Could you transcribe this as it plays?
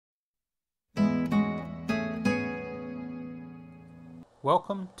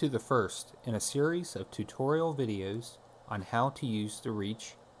Welcome to the first in a series of tutorial videos on how to use the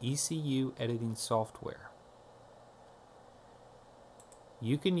REACH ECU Editing Software.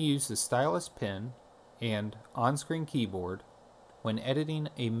 You can use the stylus pen and on-screen keyboard when editing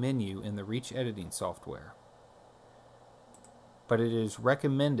a menu in the REACH Editing Software, but it is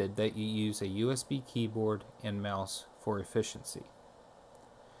recommended that you use a USB keyboard and mouse for efficiency.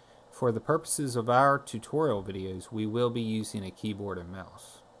 For the purposes of our tutorial videos, we will be using a keyboard and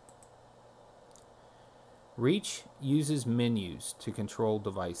mouse. REACH uses menus to control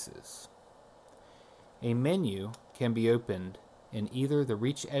devices. A menu can be opened in either the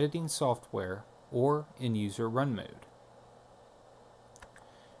REACH Editing Software or in User Run Mode.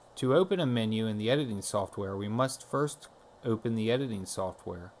 To open a menu in the editing software, we must first open the editing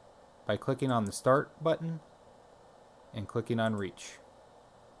software by clicking on the Start button and clicking on REACH.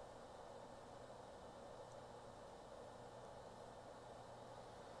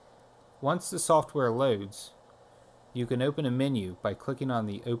 Once the software loads, you can open a menu by clicking on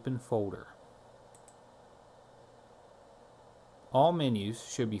the Open folder. All menus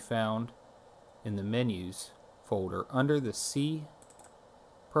should be found in the Menus folder under the C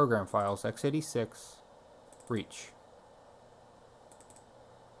Program Files x86 REACH.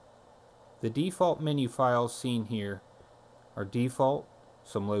 The default menu files seen here are default,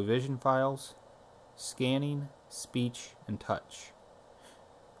 some low vision files, scanning, speech, and touch.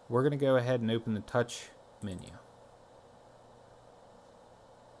 We're going to go ahead and open the touch menu.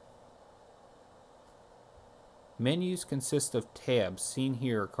 Menus consist of tabs seen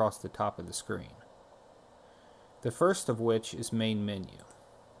here across the top of the screen. The first of which is Main Menu.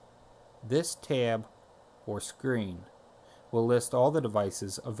 This tab or screen will list all the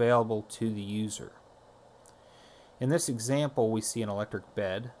devices available to the user. In this example, we see an electric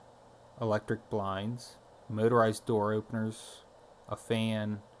bed, electric blinds, motorized door openers, a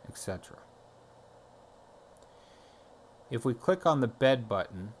fan, etc. If we click on the Bed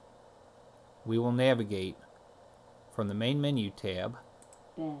button, we will navigate from the Main Menu tab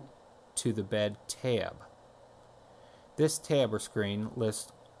to the Bed tab. This tab or screen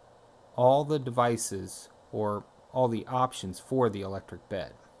lists all the devices or all the options for the electric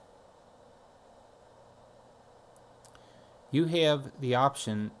bed. You have the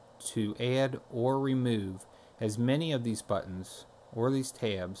option to add or remove as many of these buttons or these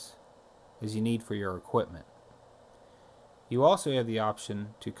tabs as you need for your equipment. You also have the option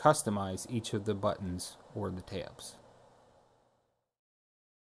to customize each of the buttons or the tabs.